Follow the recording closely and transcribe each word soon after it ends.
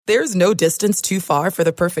There's no distance too far for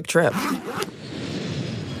the perfect trip.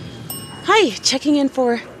 Hi, checking in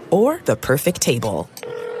for... Or the perfect table.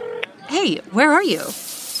 Hey, where are you?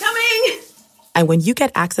 Coming! And when you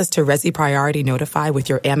get access to Resi Priority Notify with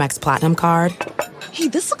your Amex Platinum card... Hey,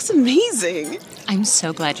 this looks amazing. I'm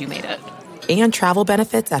so glad you made it. And travel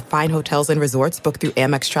benefits at fine hotels and resorts booked through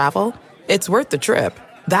Amex Travel, it's worth the trip.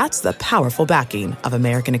 That's the powerful backing of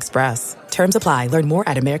American Express. Terms apply. Learn more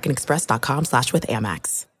at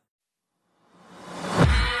americanexpress.com/withAmex.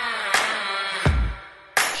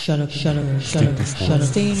 Shut up. Stay in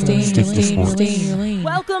your lane.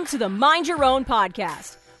 Welcome to the Mind Your Own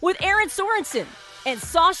podcast with Aaron Sorensen and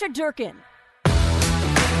Sasha Durkin,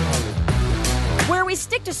 where we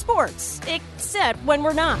stick to sports, except when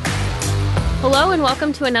we're not. Hello and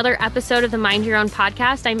welcome to another episode of the Mind Your Own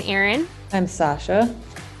podcast. I'm Erin. I'm Sasha.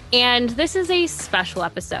 And this is a special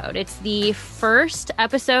episode. It's the first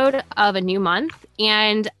episode of a new month.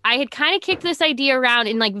 And I had kind of kicked this idea around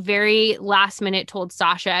in very last minute, told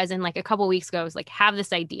Sasha, as in a couple weeks ago, I was have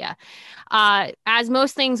this idea. As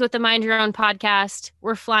most things with the Mind Your Own podcast,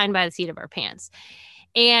 we're flying by the seat of our pants.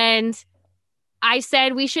 And I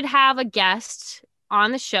said we should have a guest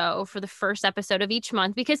on the show for the first episode of each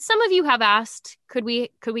month, because some of you have asked, could we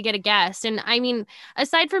get a guest? And I mean,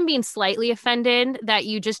 aside from being slightly offended that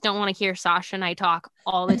you just don't want to hear Sasha and I talk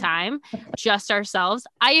all the time, just ourselves,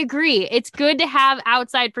 I agree. It's good to have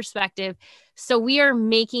outside perspective. So we are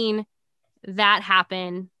making that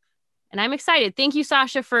happen. And I'm excited. Thank you,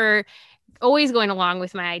 Sasha, for always going along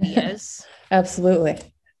with my ideas. Absolutely.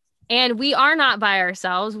 And we are not by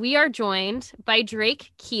ourselves. We are joined by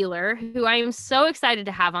Drake Keeler, who I am so excited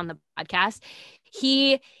to have on the podcast.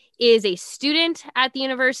 He is a student at the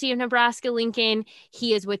University of Nebraska-Lincoln.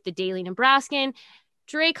 He is with the Daily Nebraskan.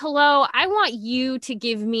 Drake, hello. I want you to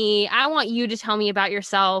tell me about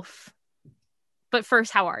yourself. But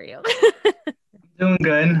first, how are you? Doing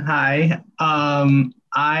good. Hi.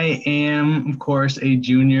 I am, of course, a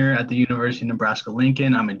junior at the University of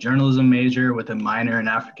Nebraska-Lincoln. I'm a journalism major with a minor in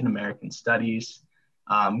African American Studies.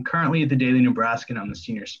 Currently at the Daily Nebraskan, I'm the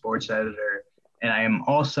senior sports editor, and I am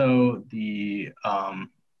also the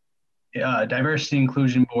Diversity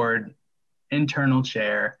Inclusion Board internal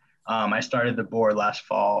chair. I started the board last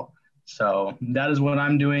fall, so that is what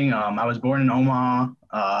I'm doing. I was born in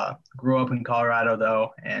Omaha, grew up in Colorado,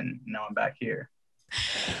 though, and now I'm back here.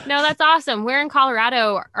 No, that's awesome. Where in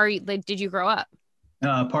Colorado did you grow up?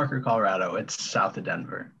 Parker, Colorado. It's south of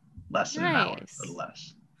Denver. Less than an hour, a little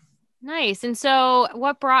less. Nice. And so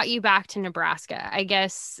what brought you back to Nebraska? I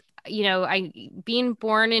guess, being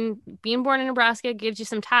born in Nebraska gives you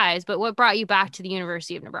some ties, but what brought you back to the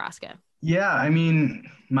University of Nebraska? Yeah, I mean,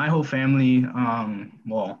 my whole family,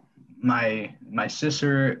 my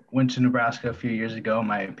sister went to Nebraska a few years ago.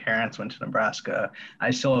 My parents went to Nebraska. I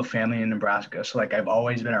still have family in Nebraska. So I've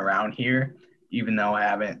always been around here, even though I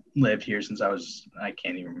haven't lived here since I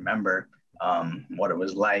can't even remember what it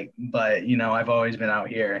was like. But, I've always been out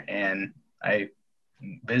here, and I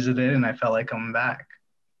visited and I felt like coming back.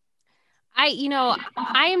 I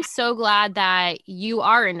am so glad that you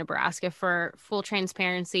are in Nebraska, for full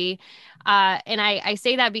transparency. And I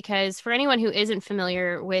say that because for anyone who isn't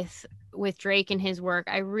familiar with Drake and his work,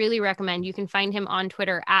 I really recommend you can find him on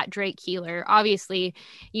Twitter at Drake Keeler. Obviously,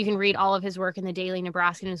 you can read all of his work in the Daily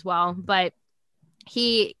Nebraskan as well, but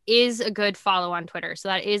he is a good follow on Twitter. So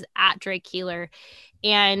that is at Drake Keeler.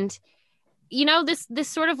 And this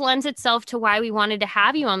sort of lends itself to why we wanted to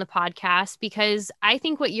have you on the podcast, because I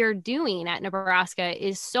think what you're doing at Nebraska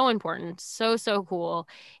is so important, so cool,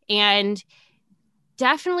 and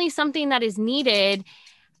definitely something that is needed.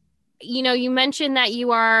 You mentioned that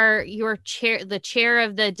you are the chair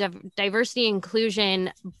of the Diversity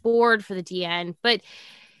Inclusion Board for the DN, but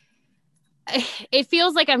it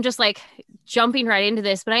feels like I'm just jumping right into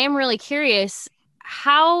this, but I am really curious.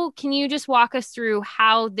 How can you just walk us through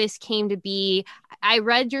how this came to be? I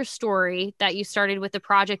read your story that you started with the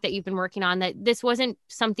project that you've been working on, that this wasn't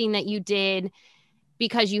something that you did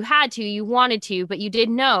because you had to, you wanted to, but you did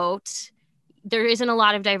note there isn't a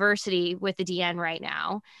lot of diversity with the DN right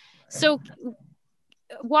now. So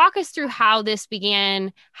walk us through how this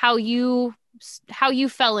began, how you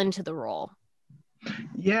fell into the role.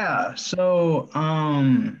 Yeah. So,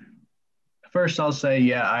 first I'll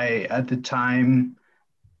say, I'm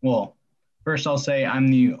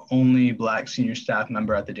the only Black senior staff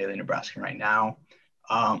member at the Daily Nebraskan right now.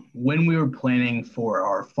 When we were planning for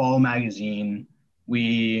our fall magazine,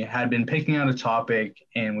 we had been picking out a topic,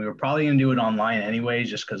 and we were probably going to do it online anyway,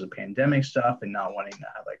 just because of pandemic stuff and not wanting to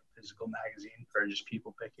have a physical magazine for just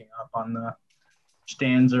people picking up on the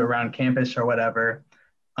stands or around campus or whatever.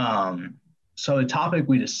 So the topic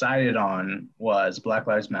we decided on was Black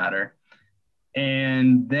Lives Matter.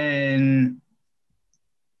 And then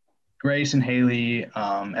Grace and Haley,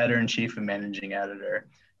 editor-in-chief and managing editor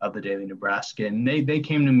of the Daily Nebraska, and they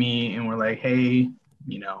came to me and were like, hey,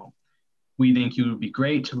 we think you would be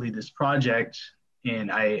great to lead this project. And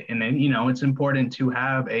then, it's important to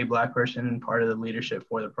have a Black person part of the leadership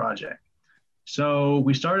for the project. So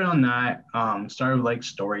we started on that, started like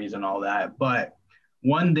stories and all that. But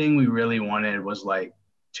one thing we really wanted was like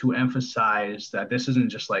to emphasize that this isn't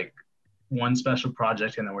just like one special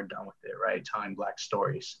project and then we're done with it, right? Telling Black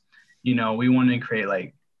stories. We want to create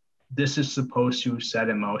like, this is supposed to set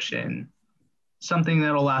in motion something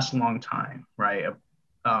that'll last a long time, right?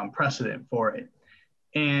 A precedent for it.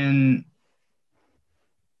 And,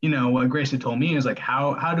 what Grace had told me is like,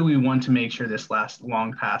 how do we want to make sure this lasts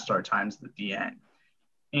long past our times at the end?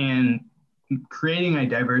 And creating a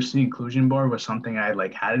diversity inclusion board was something I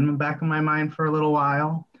like had in the back of my mind for a little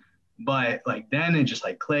while. But like, then it just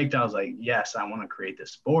like clicked. I was like, yes, I want to create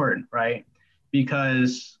this board, right?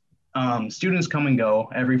 Because students come and go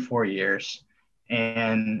every 4 years,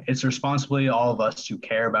 and it's responsibility of all of us to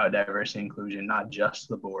care about diversity and inclusion, not just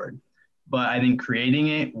the board. But I think creating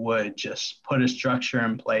it would just put a structure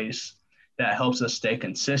in place that helps us stay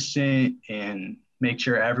consistent and make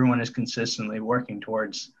sure everyone is consistently working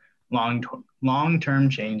towards long-term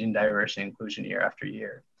change in diversity and inclusion year after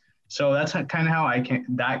year. So that's kind of how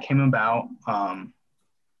that came about.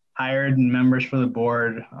 Hired members for the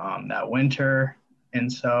board that winter.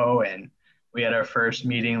 And we had our first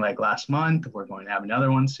meeting like last month. We're going to have another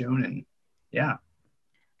one soon. And yeah.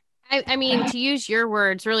 I mean, to use your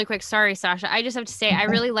words really quick, sorry, Sasha, I just have to say, I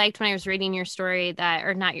really liked when I was reading your story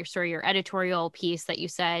or not your story, your editorial piece that you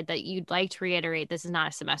said that you'd like to reiterate, this is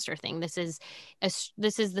not a semester thing. This is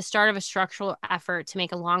the start of a structural effort to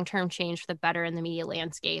make a long-term change for the better in the media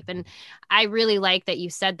landscape. And I really like that you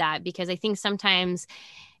said that, because I think sometimes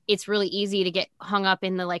it's really easy to get hung up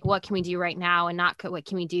in the, like, what can we do right now and not what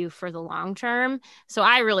can we do for the long term. So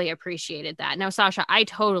I really appreciated that. Now, Sasha, I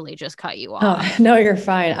totally just cut you off. Oh, no, you're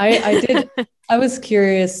fine. I did. I was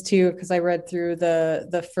curious too, because I read through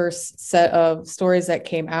the first set of stories that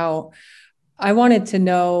came out. I wanted to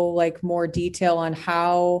know like more detail on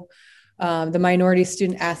how the Minority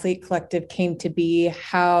Student Athlete Collective came to be,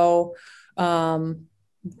 how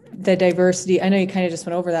the diversity, I know you kind of just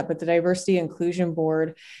went over that, but the Diversity Inclusion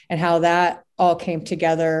Board and how that all came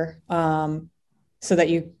together so that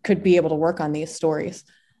you could be able to work on these stories.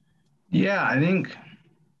 Yeah, I think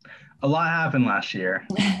a lot happened last year.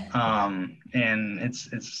 And it's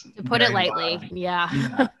to put it lightly.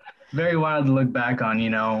 Yeah. Very wild to look back on.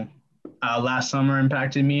 Last summer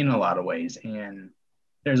impacted me in a lot of ways, and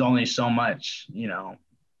there's only so much,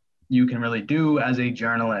 you can really do as a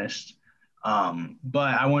journalist.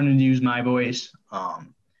 But I wanted to use my voice.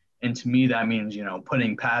 And to me, that means,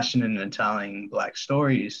 putting passion into telling Black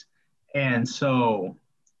stories. And so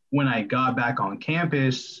when I got back on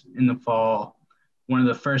campus in the fall, one of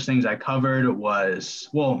the first things I covered was,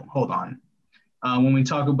 hold on. When we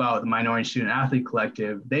talk about the Minority Student Athlete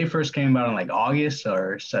Collective, they first came about in like August,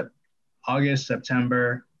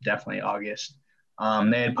 September, definitely August.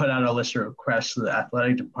 They had put out a list of requests to the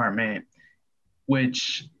athletic department,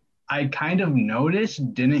 which I kind of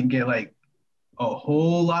noticed didn't get like a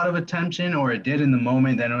whole lot of attention, or it did in the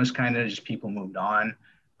moment. Then it was kind of just people moved on,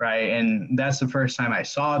 right? And that's the first time I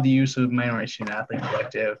saw the use of Minority Student Athlete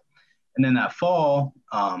Collective. And then that fall,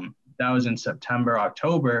 that was in September,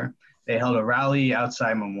 October, they held a rally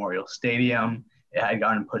outside Memorial Stadium. It had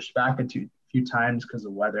gotten pushed back a few times because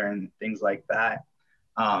of weather and things like that.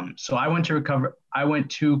 So I went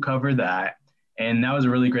to cover that. And that was a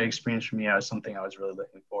really great experience for me. That was something I was really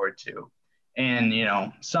looking forward to. And,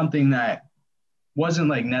 something that wasn't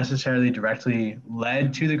like necessarily directly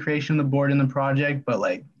led to the creation of the board and the project, but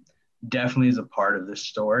like definitely is a part of this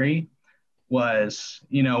story was,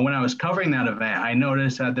 when I was covering that event, I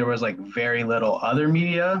noticed that there was like very little other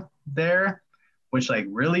media there, which like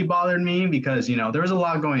really bothered me because, there was a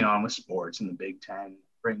lot going on with sports in the Big Ten,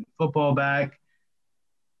 bringing football back.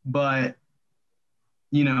 But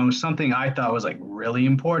something I thought was like really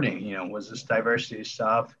important, was this diversity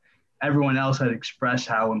stuff. Everyone else had expressed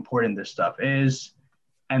how important this stuff is.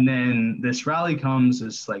 And then this rally comes,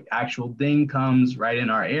 this like actual thing comes right in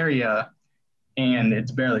our area, and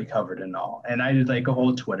it's barely covered and all. And I did like a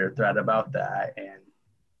whole Twitter thread about that. And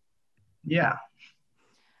yeah.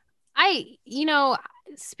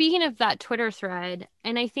 Speaking of that Twitter thread,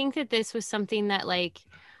 and I think that this was something that like,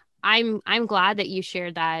 I'm glad that you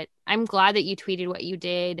shared that. I'm glad that you tweeted what you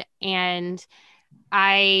did. And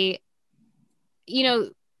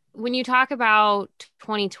when you talk about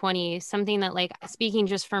 2020, something that, like, speaking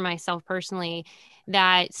just for myself personally,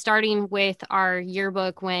 that starting with our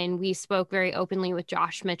yearbook when we spoke very openly with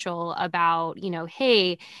Josh Mitchell about,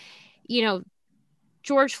 hey, you know,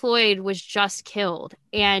 George Floyd was just killed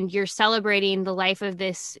and you're celebrating the life of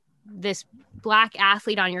this Black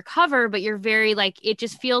athlete on your cover, but you're very, like, it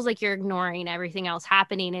just feels like you're ignoring everything else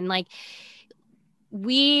happening. And like,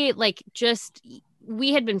 we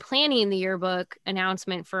had been planning the yearbook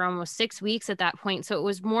announcement for almost 6 weeks at that point. So it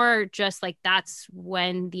was more just like, that's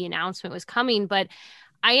when the announcement was coming. But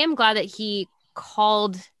I am glad that he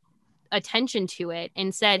called attention to it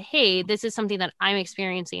and said, hey, this is something that I'm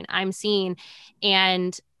experiencing, I'm seeing,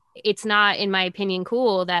 and it's not, in my opinion,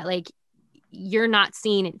 cool that, like, you're not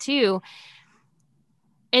seeing it too.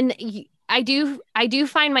 And I do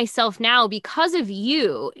find myself now, because of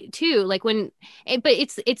you too, like, but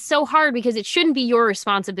it's so hard because it shouldn't be your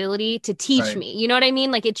responsibility to teach me. You know what I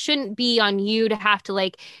mean? Like, it shouldn't be on you to have to,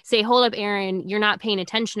 like, say, hold up, Erin, you're not paying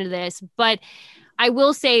attention to this. But I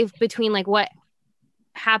will say, between like what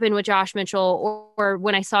happened with Josh Mitchell or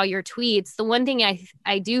when I saw your tweets, the one thing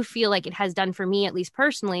I do feel like it has done for me, at least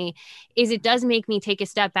personally, is it does make me take a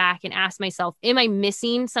step back and ask myself, am I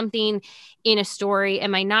missing something in a story?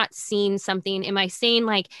 Am I not seeing something? Am I saying,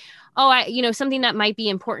 like, oh, something that might be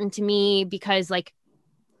important to me because, like,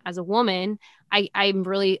 as a woman, I'm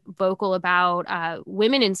really vocal about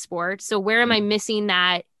women in sports. So where am I missing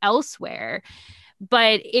that elsewhere?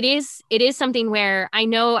 But it is something where I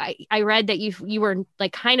know I read that you were,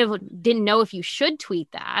 like, kind of didn't know if you should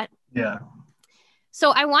tweet that. Yeah.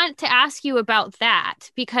 So I want to ask you about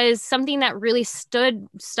that, because something that really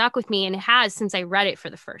stuck with me, and it has since I read it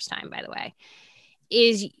for the first time, by the way,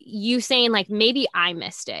 is you saying, like, maybe I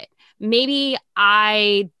missed it. Maybe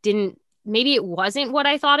it wasn't what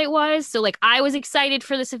I thought it was. So, like, I was excited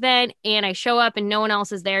for this event and I show up and no one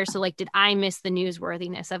else is there. So, like, did I miss the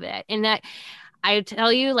newsworthiness of it? And that, I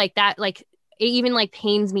tell you, like, that, like, it even, like,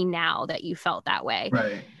 pains me now that you felt that way.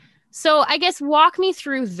 Right. So I guess walk me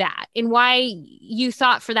through that and why you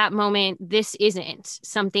thought for that moment this isn't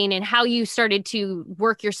something, and how you started to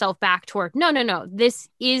work yourself back toward, no, this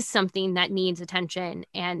is something that needs attention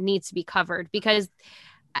and needs to be covered. Because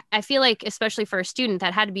I feel like, especially for a student,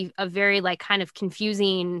 that had to be a very, like, kind of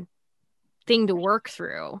confusing thing to work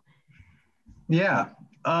through. Yeah.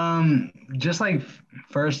 Just like,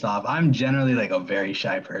 first off, I'm generally, like, a very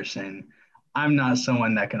shy person. I'm not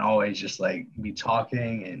someone that can always just, like, be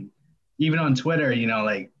talking, and even on Twitter,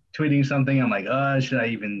 like, tweeting something, I'm like, should I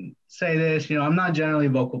even say this? I'm not generally a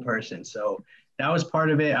vocal person. So that was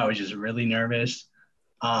part of it. I was just really nervous.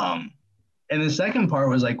 And the second part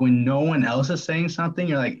was, like, when no one else is saying something,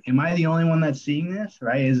 you're like, am I the only one that's seeing this?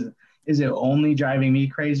 Right? Is it only driving me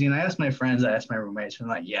crazy? And I asked my friends, I asked my roommates,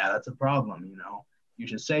 and I'm like, yeah, that's a problem. You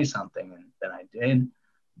should say something. And then I did.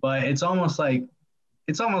 But it's almost like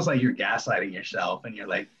you're gaslighting yourself, and you're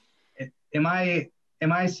like, am I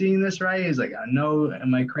seeing this right? It's like, I know,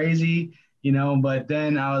 am I crazy? But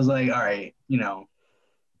then I was like, all right, you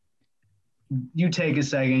take a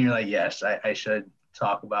second, you're like, yes, I should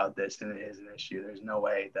talk about this, and it is an issue. There's no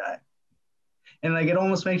way that, and, like, it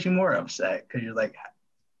almost makes you more upset because you're like,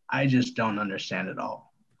 I just don't understand it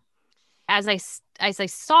all. As I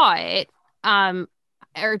saw it,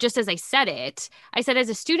 or just as I said it, I said as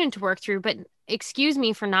a student to work through, but excuse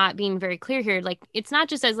me for not being very clear here. Like, it's not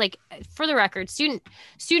just as, like, for the record, student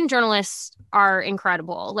journalists are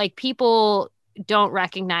incredible. Like, people don't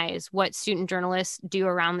recognize what student journalists do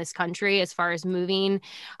around this country as far as moving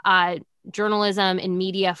journalism and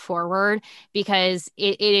media forward, because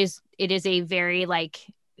it is a very, like,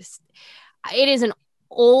 it is an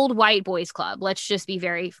old white boys club. Let's just be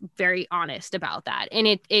very, very honest about that. And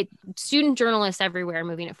it student journalists everywhere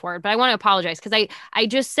moving it forward. But I want to apologize because I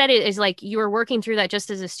just said it as, like, you were working through that just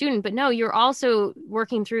as a student, but no, you're also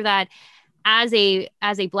working through that as a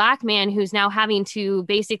Black man who's now having to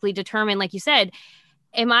basically determine, like you said,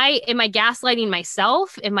 am I gaslighting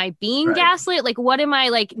myself? Am I being gaslit? Like, what am I,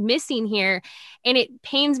 like, missing here? And it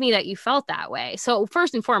pains me that you felt that way. So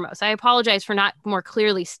first and foremost, I apologize for not more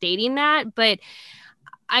clearly stating that. But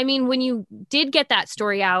I mean, when you did get that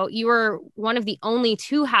story out, you were one of the only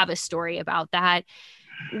to have a story about that.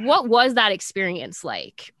 What was that experience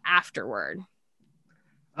like afterward?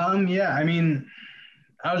 Yeah, I mean,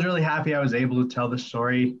 I was really happy I was able to tell the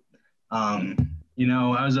story. I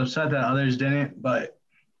was upset that others didn't, but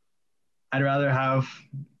I'd rather have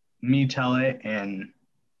me tell it and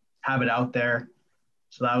have it out there.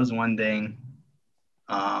 So that was one thing.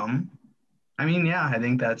 I mean, yeah, I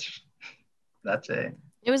think that's it.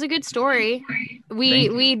 It was a good story.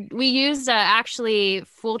 We used actually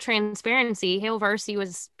full transparency. Hail Varsity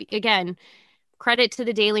was, again, credit to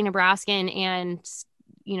the Daily Nebraskan and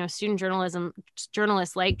student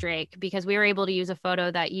journalists like Drake, because we were able to use a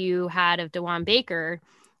photo that you had of DeJuan Baker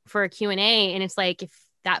for a Q&A. And it's like, if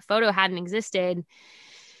that photo hadn't existed,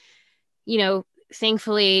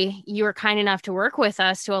 thankfully you were kind enough to work with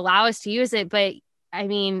us to allow us to use it. But I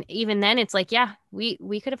mean, even then it's like, yeah, we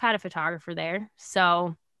could have had a photographer there.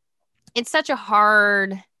 So it's such a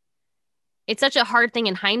hard thing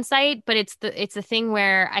in hindsight, but it's the thing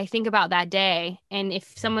where I think about that day. And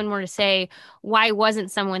if someone were to say, why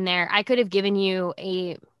wasn't someone there? I could have given you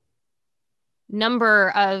a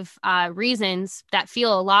number of reasons that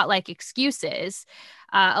feel a lot like excuses.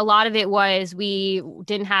 A lot of it was we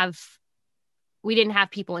didn't have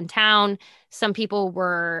people in town. Some people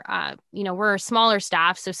were, we're a smaller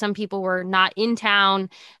staff. So some people were not in town.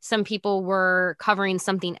 Some people were covering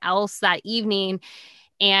something else that evening.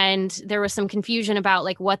 And there was some confusion about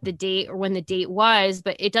like what the date or when the date was,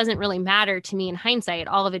 but it doesn't really matter to me in hindsight.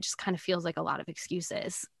 All of it just kind of feels like a lot of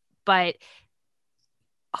excuses. But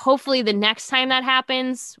hopefully the next time that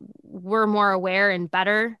happens, we're more aware and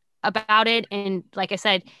better about it. And like I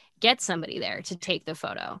said, get somebody there to take the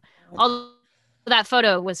photo. Although that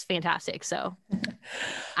photo was fantastic. So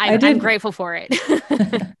I'm grateful for it.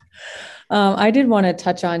 I did want to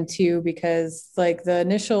touch on too, because like the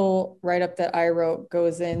initial write-up that I wrote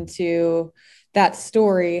goes into that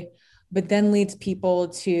story, but then leads people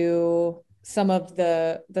to some of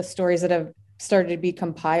the stories that have started to be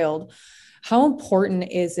compiled. How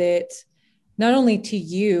important is it, not only to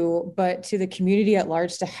you, but to the community at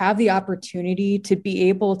large, to have the opportunity to be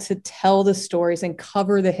able to tell the stories and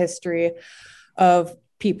cover the history of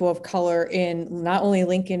people of color in not only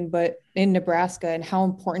Lincoln, but in Nebraska, and how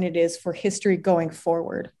important it is for history going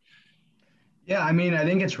forward? Yeah, I mean, I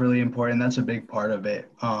think it's really important. That's a big part of it.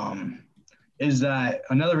 Is that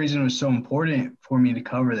another reason it was so important for me to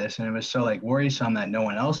cover this, and it was so like worrisome that no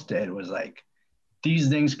one else did, was like, these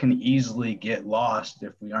things can easily get lost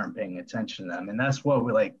if we aren't paying attention to them. And that's what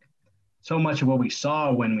we like, so much of what we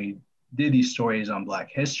saw when we did these stories on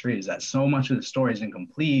Black history is that so much of the story is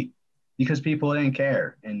incomplete because people didn't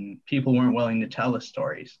care and people weren't willing to tell the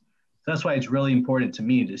stories. So that's why it's really important to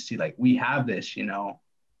me to see, like, we have this,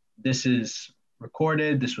 this is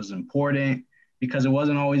recorded, this was important, because it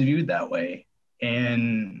wasn't always viewed that way.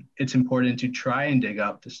 And it's important to try and dig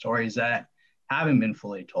up the stories that haven't been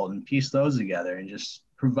fully told and piece those together and just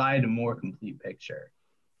provide a more complete picture.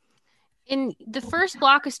 In the first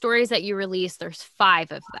block of stories that you released, there's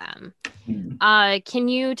 5 of them. Can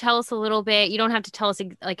you tell us a little bit? You don't have to tell us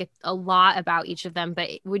like a lot about each of them, but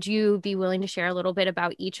would you be willing to share a little bit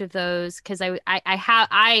about each of those? Because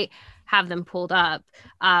I have them pulled up.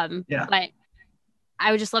 But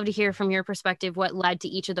I would just love to hear from your perspective what led to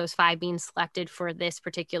each of those 5 being selected for this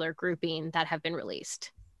particular grouping that have been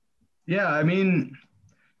released. Yeah, I mean,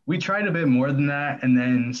 we tried a bit more than that, and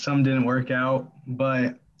then some didn't work out.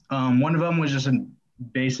 But one of them was just a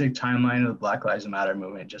basic timeline of the Black Lives Matter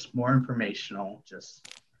movement, just more informational, just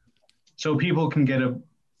so people can get a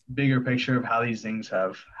bigger picture of how these things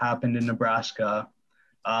have happened in Nebraska.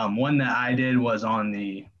 One that I did was on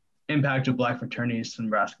the impact of Black fraternities to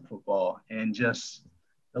Nebraska football and just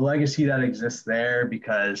the legacy that exists there,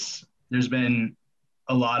 because there's been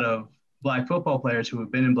a lot of Black football players who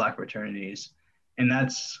have been in Black fraternities, and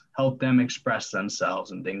that's helped them express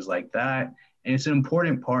themselves and things like that. And it's an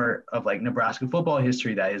important part of like Nebraska football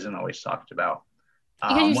history that isn't always talked about.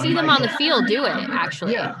 Because you see them on the field do it,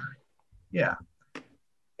 actually. Yeah.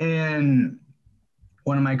 And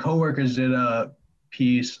one of my coworkers did a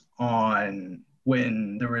piece on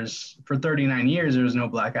when there was, for 39 years, there was no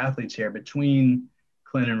Black athletes here between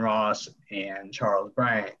Clinton Ross and Charles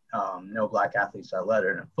Bryant, no Black athletes that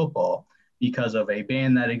lettered in football because of a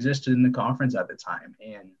ban that existed in the conference at the time.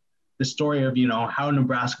 And the story of, how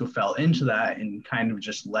Nebraska fell into that and kind of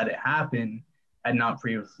just let it happen had not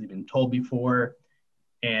previously been told before.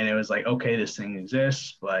 And it was like, okay, this thing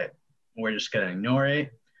exists, but we're just going to ignore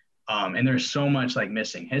it. And there's so much like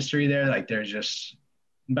missing history there. Like there's just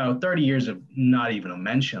about 30 years of not even a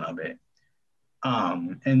mention of it.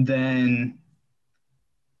 And then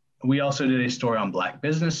we also did a story on Black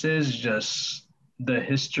businesses, just the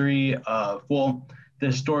history of, the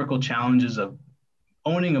historical challenges of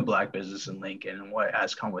owning a Black business in Lincoln and what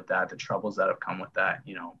has come with that, the troubles that have come with that,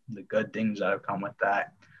 the good things that have come with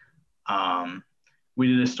that. We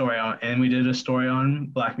did a story on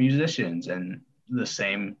Black musicians and the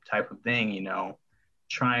same type of thing,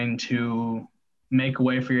 trying to make a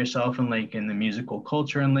way for yourself in Lincoln, the musical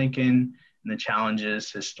culture in Lincoln, and the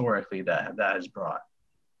challenges historically that has brought.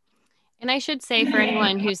 And I should say, for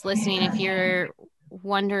anyone who's listening, if you're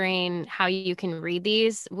wondering how you can read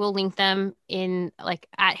these, we'll link them in like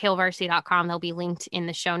at hailvarsity.com. They'll be linked in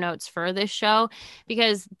the show notes for this show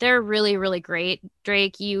because they're really, really great.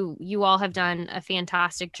 Drake, you all have done a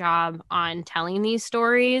fantastic job on telling these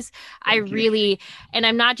stories. Thank you. And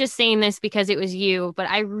I'm not just saying this because it was you, but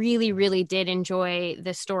I really, really did enjoy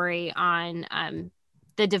the story on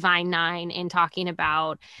the Divine Nine and talking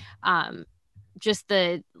about just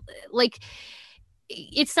the, like,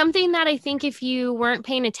 it's something that I think if you weren't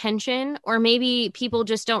paying attention, or maybe people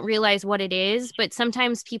just don't realize what it is, but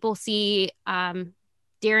sometimes people see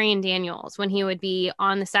Darian Daniels when he would be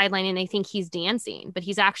on the sideline and they think he's dancing, but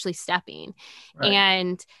he's actually stepping. Right.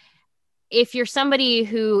 And if you're somebody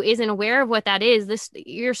who isn't aware of what that is,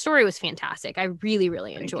 your story was fantastic. I really,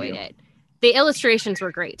 really enjoyed it. The illustrations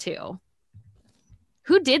were great too.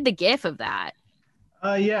 Who did the GIF of that?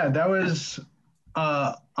 Yeah, that was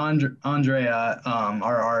Andrea,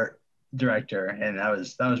 our art director, and that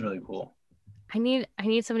was really cool. I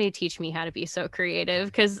need somebody to teach me how to be so creative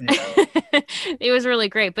because it was really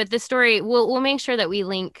great. But the story, we'll make sure that we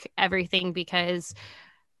link everything because,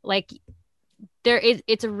 like,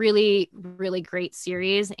 it's a really, really great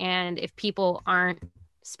series, and if people aren't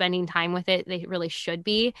spending time with it, they really should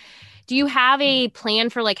be. Do you have a plan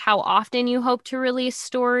for like how often you hope to release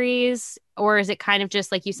stories, or is it kind of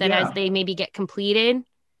just like you said, as they maybe get completed?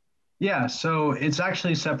 Yeah, so it's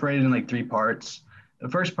actually separated in like 3 parts. The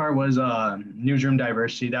first part was newsroom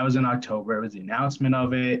diversity. That was in October. It was the announcement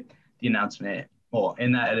of it, in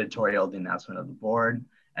that editorial, the announcement of the board.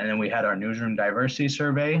 And then we had our newsroom diversity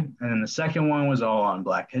survey. And then the second one was all on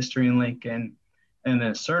Black history in Lincoln. And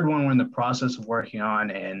the third one we're in the process of working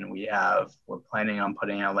on, and we're planning on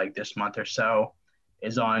putting out like this month or so,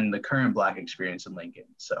 is on the current Black experience in Lincoln.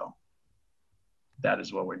 So that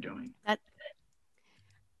is what we're doing.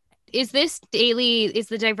 Is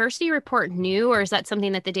the diversity report new, or is that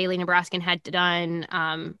something that the Daily Nebraskan had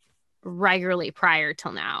done regularly prior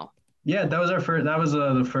till now? Yeah, that was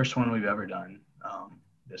the first one we've ever done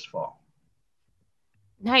this fall.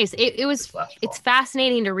 Nice. It's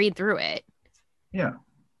fascinating to read through it. Yeah.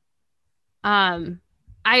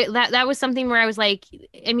 That was something where I was like,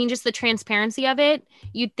 I mean, just the transparency of it,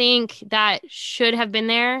 you'd think that should have been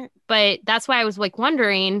there, but that's why I was like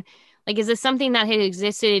wondering, like, is this something that had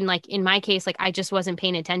existed in, like, in my case, like I just wasn't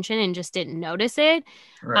paying attention and just didn't notice it.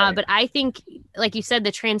 Right. But I think, like you said,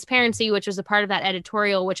 the transparency, which was a part of that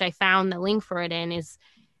editorial, which I found the link for it in, is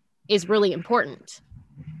really important.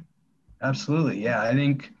 Absolutely. Yeah. I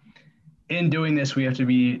think in doing this, we have to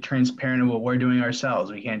be transparent in what we're doing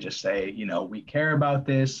ourselves. We can't just say, we care about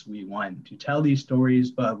this, we want to tell these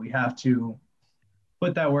stories, but we have to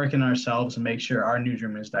put that work in ourselves and make sure our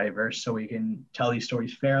newsroom is diverse so we can tell these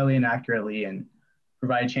stories fairly and accurately and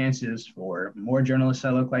provide chances for more journalists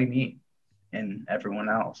that look like me and everyone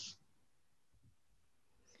else.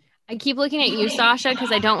 I keep looking at you, Sasha,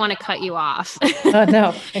 because I don't want to cut you off.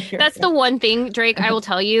 No. That's the one thing, Drake, I will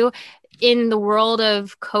tell you, in the world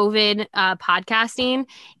of COVID podcasting,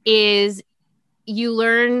 is you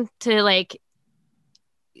learn to like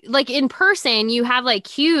in person, you have like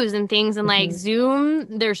cues and things, and like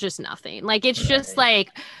Zoom, there's just nothing. Like, it's just like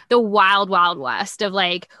the wild, wild west of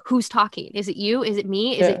like, who's talking? Is it you? Is it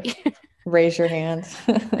me? Is it raise your hand?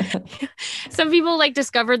 Some people like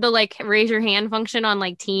discovered the like raise your hand function on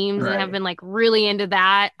like Teams and have been like really into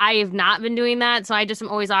that. I have not been doing that, so I just am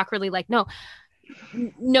always awkwardly like, no,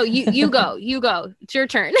 you go, it's your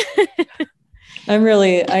turn. I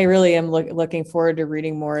really am looking forward to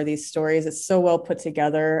reading more of these stories. It's so well put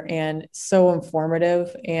together and so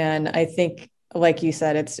informative. And I think, like you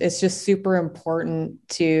said, it's just super important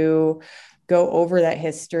to go over that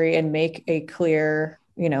history and make a clear,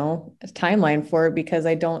 timeline for it, because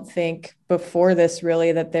I don't think before this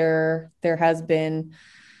really that there has been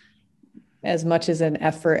as much as an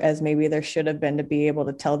effort as maybe there should have been to be able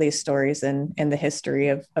to tell these stories and the history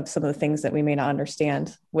of some of the things that we may not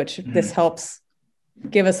understand, which this helps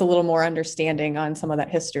give us a little more understanding on some of that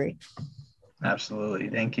history. Absolutely.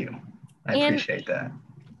 Thank you. I appreciate that.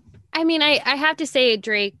 I mean, I have to say,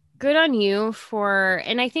 Drake, good on you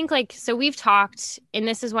and I think so we've talked, and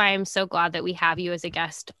this is why I'm so glad that we have you as a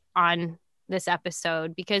guest on this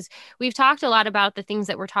episode, because we've talked a lot about the things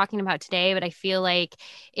that we're talking about today, but I feel like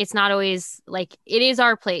it's not always like, it is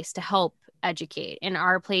our place to help educate and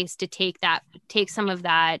our place to take some of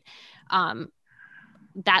that,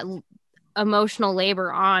 that emotional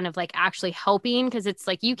labor on of like actually helping. Cause it's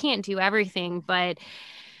like, you can't do everything, but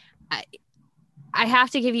I have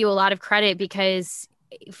to give you a lot of credit because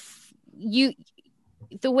the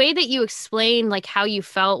way that you explained like how you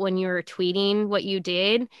felt when you were tweeting what you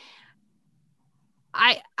did,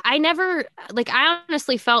 I never, like, I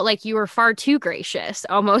honestly felt like you were far too gracious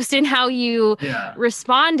almost in how you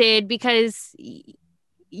responded, because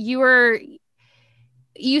you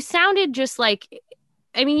sounded just like,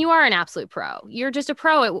 I mean, you are an absolute pro. You're just a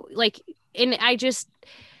pro at, like, and I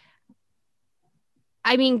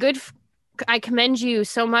mean, I commend you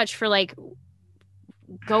so much for like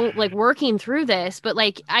working through this, but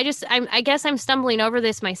like, I guess I'm stumbling over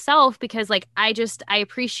this myself, because like, I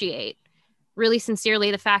appreciate really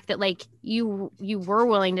sincerely the fact that like you were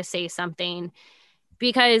willing to say something,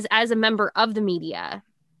 because as a member of the media,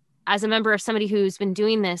 as a member of somebody who's been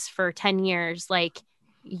doing this for 10 years, like,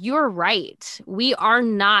 you're right. We are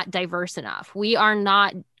not diverse enough. We are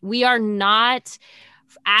not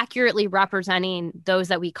accurately representing those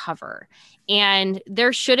that we cover. And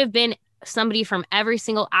there should have been somebody from every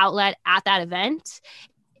single outlet at that event.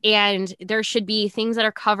 And there should be things that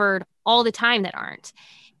are covered all the time that aren't.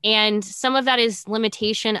 And some of that is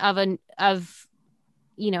limitation of,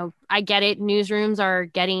 you know, I get it. Newsrooms are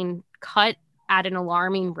getting cut at an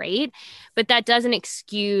alarming rate, but that doesn't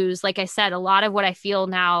excuse, like I said, a lot of what I feel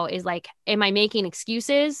now is like, am I making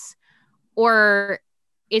excuses, or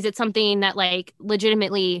is it something that like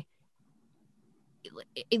legitimately,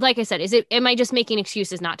 like I said, am I just making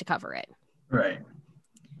excuses not to cover it? Right.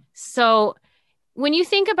 So when you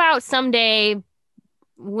think about someday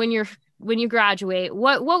when you graduate,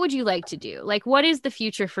 what would you like to do? Like, what does the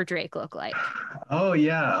future for Drake look like? Oh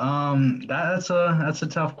yeah. That's a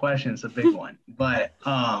tough question. It's a big one, but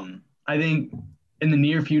I think in the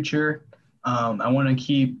near future, I want to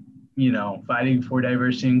keep, you know, fighting for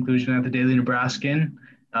diversity and inclusion at the Daily Nebraskan,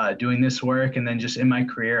 doing this work, and then just in my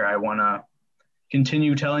career, I want to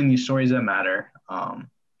continue telling these stories that matter.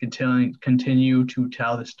 Continue to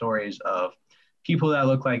tell the stories of people that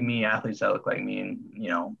look like me, athletes that look like me, and, you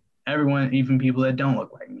know, everyone, even people that don't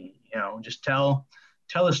look like me, you know, just tell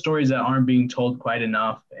the stories that aren't being told quite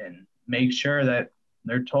enough, and make sure that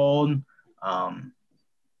they're told,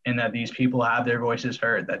 and that these people have their voices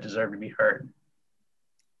heard that deserve to be heard.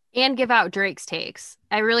 And give out Drake's takes.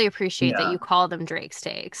 I really appreciate that you call them Drake's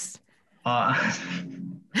takes.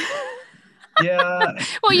 Yeah.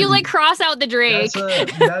 Well, you like cross out the Drake.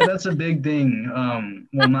 That's a big thing.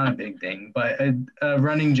 Well, not a big thing, but a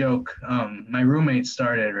running joke. My roommate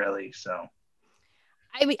started, really. So.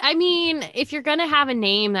 I mean, if you're gonna have a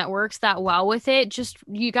name that works that well with it,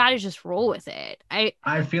 you got to just roll with it.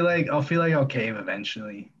 I feel like I'll cave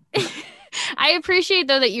eventually. I appreciate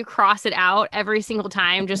though that you cross it out every single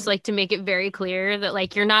time, just like to make it very clear that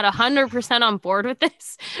like you're not 100% on board with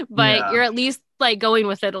this, but you're at least like going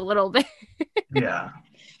with it a little bit. Yeah.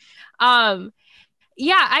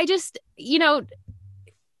 Yeah, I just, you know,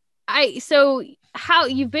 so how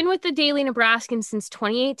you've been with the Daily Nebraskan since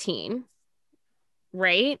 2018,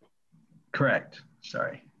 right? Correct.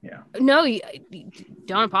 Sorry. Yeah. No,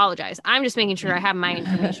 don't apologize. I'm just making sure I have my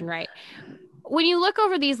information right. When you look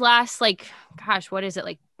over these last, like, gosh, what is it?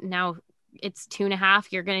 Like now it's 2.5,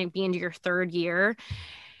 you're going to be into your third year.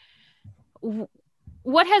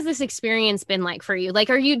 What has this experience been like for you? Like,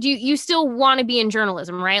 do you still want to be in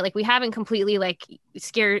journalism, right? Like we haven't completely like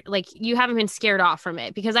scared, like you haven't been scared off from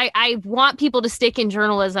it, because I want people to stick in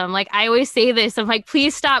journalism. Like I always say this, I'm like,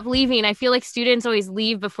 please stop leaving. I feel like students always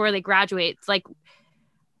leave before they graduate. It's like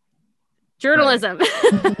journalism.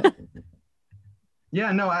 Right.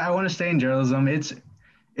 Yeah, no, I want to stay in journalism.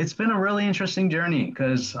 It's been a really interesting journey,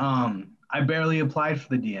 because I barely applied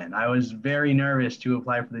for the DN. I was very nervous to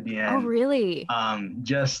apply for the DN. Oh, really?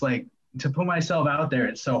 Just like to put myself out there,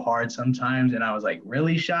 it's so hard sometimes. And I was like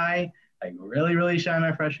really shy, like really, really shy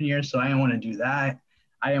my freshman year. So I didn't want to do that.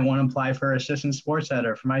 I didn't want to apply for assistant sports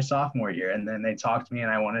editor for my sophomore year. And then they talked to me and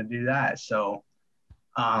I wanted to do that. So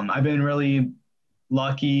I've been really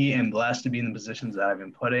lucky and blessed to be in the positions that I've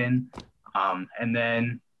been put in. And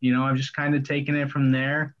then, you know, I've just kind of taken it from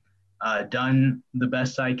there, done the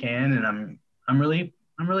best I can. And I'm really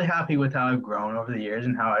happy with how I've grown over the years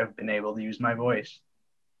and how I've been able to use my voice.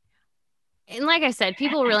 And like I said,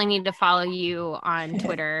 people really need to follow you on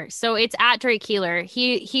Twitter. So it's at Drake Keeler.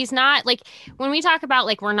 He's not like, when we talk about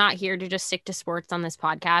like, we're not here to just stick to sports on this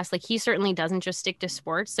podcast. Like he certainly doesn't just stick to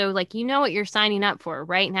sports. So like, you know what you're signing up for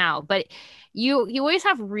right now, but you always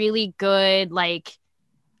have really good, like,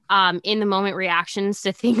 in the moment reactions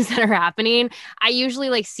to things that are happening. I usually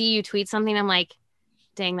like see you tweet something. I'm like,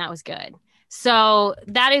 dang, that was good. So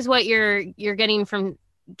that is what you're getting from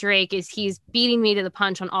Drake, is he's beating me to the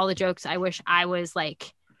punch on all the jokes I wish I was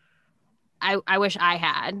like, I wish I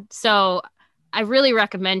had. So I really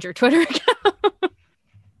recommend your Twitter account.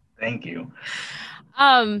 Thank you.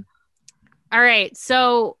 All right.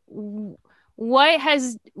 So what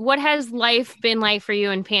has life been like for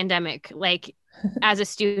you in pandemic, like as a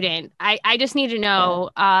student? I just need to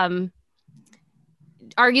know, are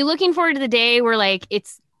you looking forward to the day where like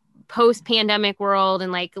it's post-pandemic world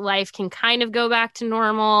and like life can kind of go back to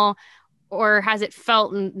normal, or has it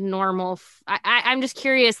felt normal? I'm just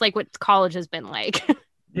curious, like what college has been like.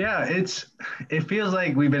 Yeah, it feels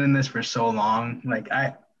like we've been in this for so long. Like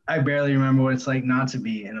I barely remember what it's like not to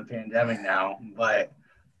be in a pandemic now, but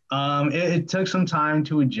it took some time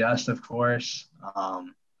to adjust, of course.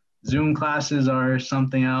 Zoom classes are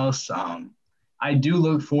something else. I do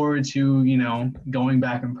look forward to, going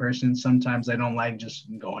back in person. Sometimes I don't like just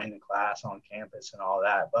going to class on campus and all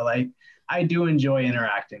that, but like I do enjoy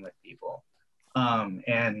interacting with people.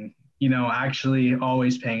 And, actually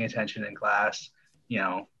always paying attention in class.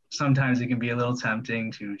 Sometimes it can be a little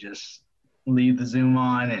tempting to just leave the Zoom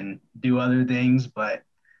on and do other things, but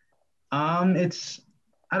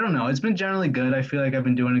I don't know. It's been generally good. I feel like I've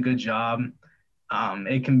been doing a good job.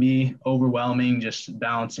 It can be overwhelming just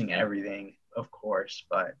balancing everything, of course,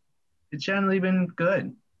 but it's generally been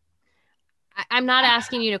good. I'm not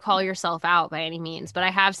asking you to call yourself out by any means, but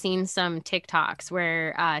I have seen some TikToks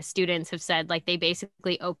where students have said like they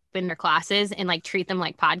basically open their classes and like treat them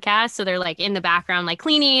like podcasts. So they're like in the background, like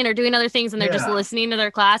cleaning or doing other things, and they're just listening to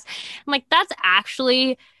their class. I'm like, that's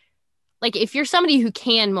actually like, if you're somebody who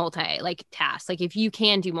can task, like if you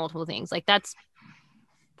can do multiple things, like that's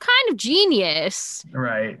kind of genius.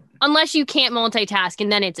 Right. Unless you can't multitask,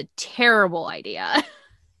 and then it's a terrible idea.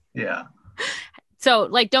 Yeah. So,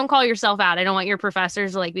 like, don't call yourself out. I don't want your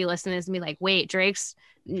professors to, like, be listening to this and be like, wait, Drake's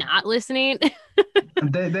not listening.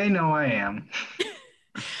 They know I am.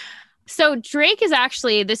 So, Drake is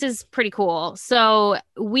actually, this is pretty cool. So,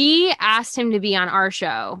 we asked him to be on our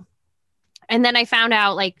show. And then I found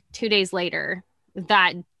out, like, 2 days later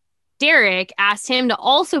that Derek asked him to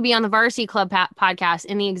also be on the Varsity Club podcast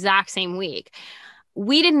in the exact same week.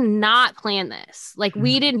 We did not plan this. Like,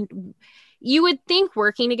 we didn't. You would think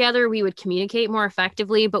working together, we would communicate more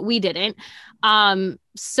effectively, but we didn't.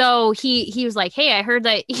 So he was like, hey, I heard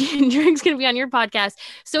that Drake's going to be on your podcast.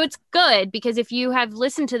 So it's good, because if you have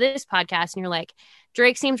listened to this podcast and you're like,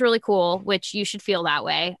 Drake seems really cool, which you should feel that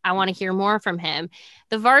way, I want to hear more from him.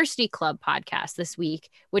 The Varsity Club podcast this week,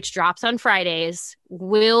 which drops on Fridays,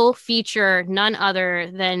 will feature none other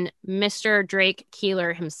than Mr. Drake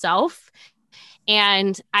Keeler himself.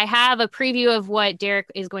 And I have a preview of what Derek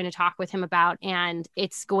is going to talk with him about, and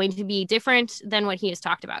it's going to be different than what he has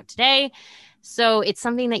talked about today. So it's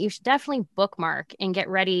something that you should definitely bookmark and get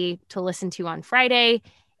ready to listen to on Friday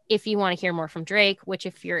if you want to hear more from Drake, which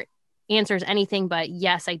if your answer is anything but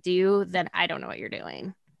yes, I do, then I don't know what you're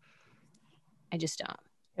doing. I just don't.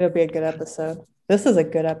 It'll be a good episode. This is a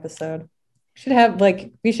good episode.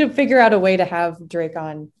 We should figure out a way to have Drake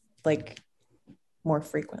on like more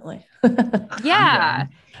frequently. Yeah.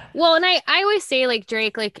 Well, and I always say like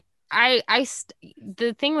Drake, like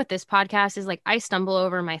the thing with this podcast is like I stumble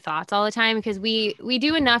over my thoughts all the time, because we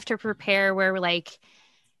do enough to prepare where we're like,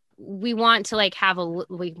 we want to like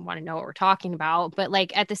we want to know what we're talking about, but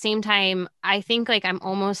like at the same time, I think like I'm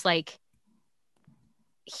almost like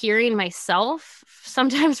hearing myself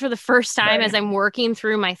sometimes for the first time, right, as I'm working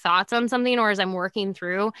through my thoughts on something, or as I'm working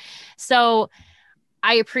through. So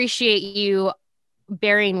I appreciate you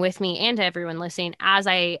bearing with me and to everyone listening as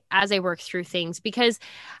I work through things, because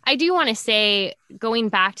I do want to say, going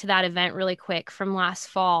back to that event really quick from last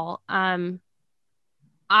fall, I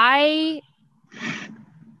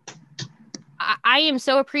am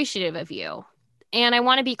so appreciative of you, and I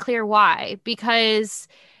want to be clear why, because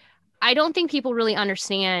I don't think people really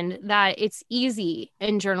understand that it's easy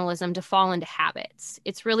in journalism to fall into habits.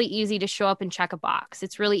 It's really easy to show up and check a box.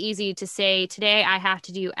 It's really easy to say, today I have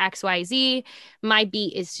to do X, Y, Z. My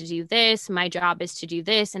beat is to do this. My job is to do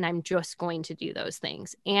this. And I'm just going to do those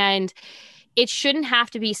things. And it shouldn't have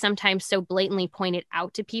to be sometimes so blatantly pointed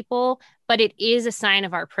out to people, but it is a sign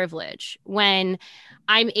of our privilege when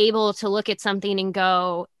I'm able to look at something and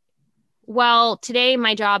go, well, today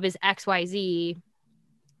my job is X, Y, Z.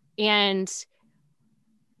 And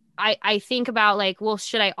I think about like, well,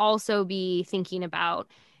 should I also be thinking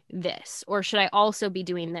about this, or should I also be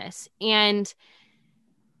doing this? And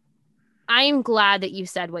I am glad that you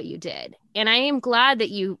said what you did. And I am glad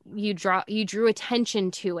that you drew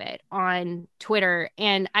attention to it on Twitter.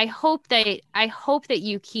 And I hope that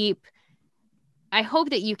you keep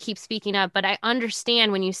speaking up, but I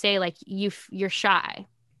understand when you say like you're shy,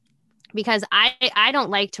 because I don't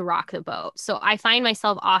like to rock the boat. So I find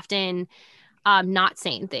myself often not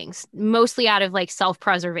saying things, mostly out of like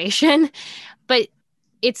self-preservation. But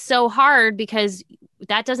it's so hard because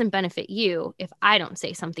that doesn't benefit you if I don't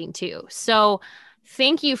say something too. So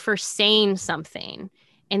thank you for saying something,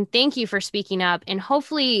 and thank you for speaking up. And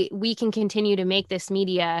hopefully we can continue to make this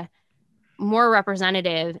media more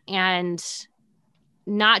representative and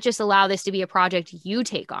not just allow this to be a project you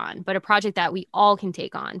take on, but a project that we all can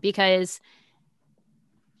take on, because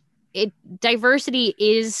diversity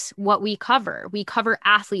is what we cover. We cover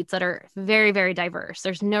athletes that are very, very diverse.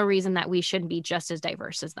 There's no reason that we shouldn't be just as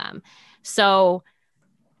diverse as them. So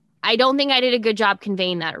I don't think I did a good job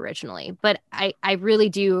conveying that originally, but I really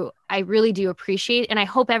do appreciate, and I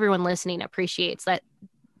hope everyone listening appreciates that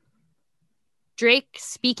Drake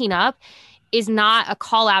speaking up is not a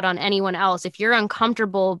call out on anyone else. If you're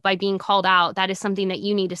uncomfortable by being called out, that is something that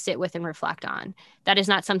you need to sit with and reflect on. That is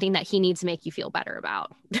not something that he needs to make you feel better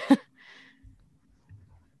about.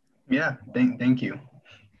 Yeah, thank you.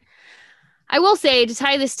 I will say, to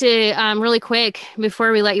tie this to really quick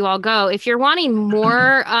before we let you all go, if you're wanting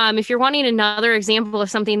more, if you're wanting another example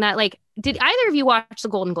of something that, like, did either of you watch the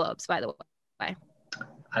Golden Globes, by the way?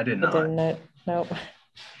 I did not. I didn't. Nope.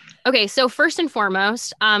 Okay, so first and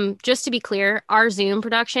foremost, just to be clear, our Zoom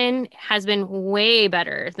production has been way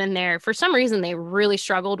better than for some reason, they really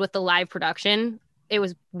struggled with the live production. It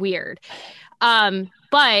was weird.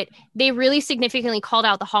 But they really significantly called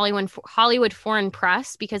out the Hollywood Foreign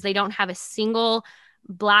Press, because they don't have a single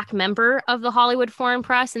Black member of the Hollywood Foreign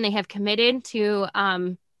Press, and they have committed to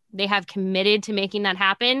making that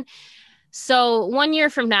happen. So 1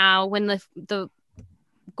 year from now, when the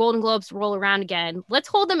Golden Globes roll around again, let's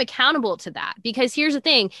hold them accountable to that, because here's the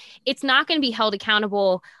thing, it's not going to be held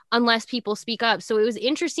accountable unless people speak up. So it was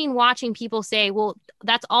interesting watching people say, well,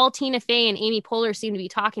 that's all Tina Fey and Amy Poehler seem to be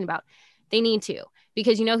talking about. They need to,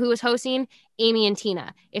 because you know who was hosting? Amy and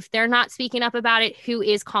Tina. If they're not speaking up about it, who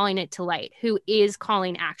is calling it to light? Who is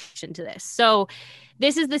calling action to this? So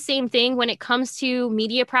this is the same thing when it comes to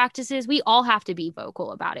media practices. We all have to be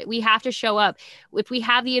vocal about it. We have to show up. If we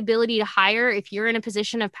have the ability to hire, if you're in a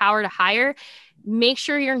position of power to hire, make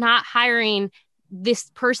sure you're not hiring this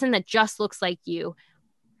person that just looks like you.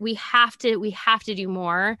 We have to do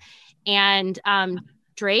more. And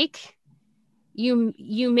Drake,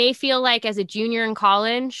 you may feel like as a junior in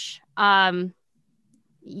college,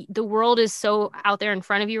 the world is so out there in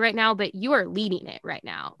front of you right now, but you are leading it right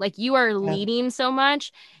now. Like, you are leading so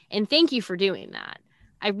much, and thank you for doing that.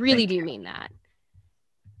 I really do mean that.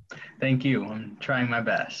 Thank you. I'm trying my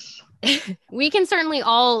best. We can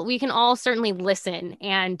all certainly listen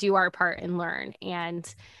and do our part and learn,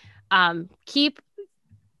 and keep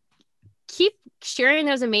sharing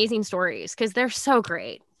those amazing stories, because they're so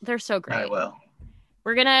great. They're so great. I will.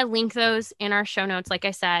 We're going to link those in our show notes, like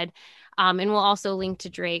I said. And we'll also link to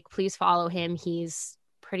Drake. Please follow him. He's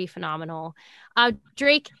pretty phenomenal.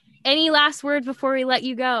 Drake, any last words before we let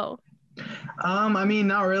you go? I mean,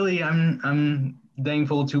 not really. I'm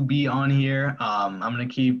thankful to be on here. I'm going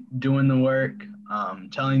to keep doing the work,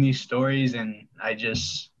 telling these stories, and I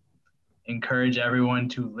just encourage everyone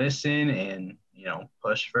to listen and,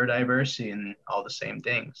 push for diversity and all the same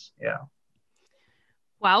things. Yeah.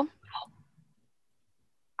 Well,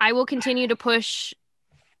 I will continue to push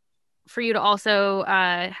for you to also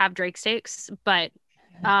have Drake Stakes, but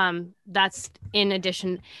that's in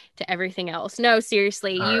addition to everything else. No,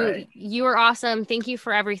 seriously, you are awesome. Thank you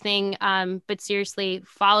for everything. But seriously,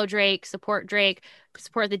 follow Drake, support the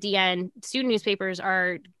DN. Student newspapers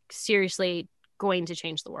are seriously going to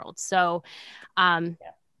change the world. So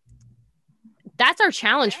that's our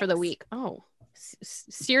challenge for the week. Oh,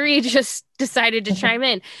 Siri just decided to chime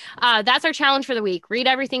in. That's our challenge for the week. Read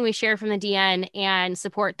everything we share from the DN and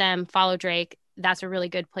support them. Follow Drake. That's a really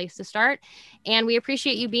good place to start. And we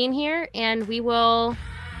appreciate you being here, and we will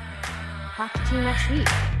talk to you next week.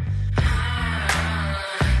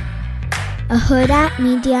 A Huda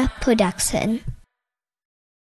Media Production.